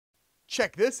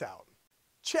Check this out.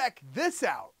 Check this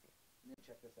out.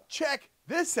 Check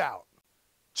this out.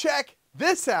 Check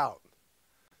this out.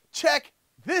 Check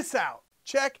this out. Check this out.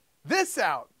 Check this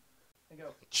out. And go.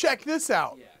 Check this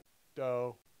out. Yeah.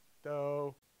 Do,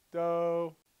 do,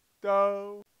 do,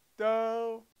 do,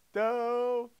 do,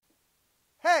 do.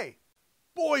 Hey,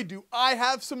 boy, do I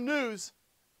have some news,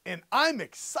 and I'm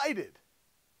excited.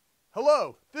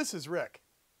 Hello, this is Rick.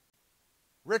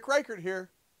 Rick Ricart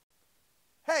here.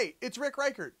 Hey, it's Rick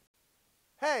Ricart.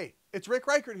 Hey, it's Rick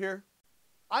Ricart here.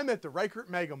 I'm at the Ricart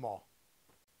Mega Mall.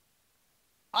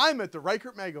 I'm at the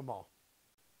Ricart Mega Mall.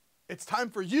 It's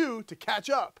time for you to catch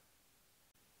up.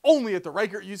 Only at the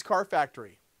Ricart Used Car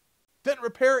Factory. Dent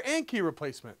repair and key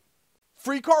replacement.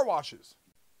 Free car washes.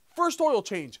 First oil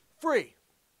change, free.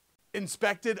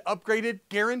 Inspected, upgraded,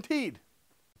 guaranteed.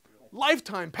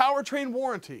 Lifetime powertrain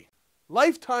warranty.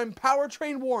 Lifetime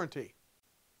powertrain warranty.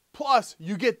 Plus,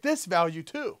 you get this value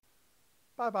too.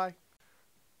 Bye-bye.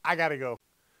 I gotta go.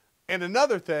 And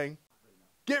another thing,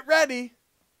 get ready.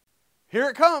 Here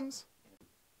it comes.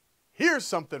 Here's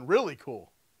something really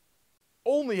cool.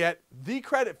 Only at the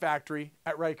Credit Factory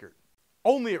at Ricart.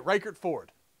 Only at Ricart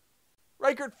Ford.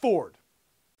 Ricart Ford.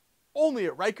 Only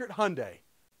at Ricart Hyundai.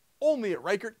 Only at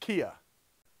Ricart Kia.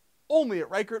 Only at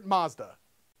Ricart Mazda.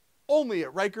 Only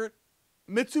at Ricart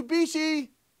Mitsubishi.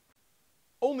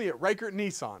 Only at Ricart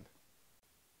Nissan.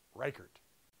 Ricart.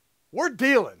 We're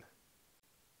dealing.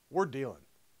 We're dealing.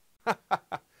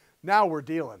 Now we're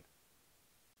dealing.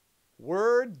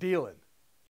 We're dealing.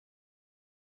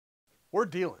 We're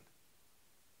dealing.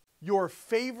 Your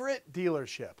favorite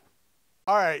dealership.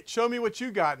 All right, show me what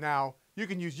you got now. You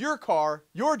can use your car,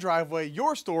 your driveway,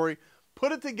 your story,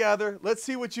 put it together. Let's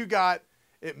see what you got.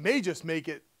 It may just make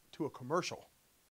it to a commercial.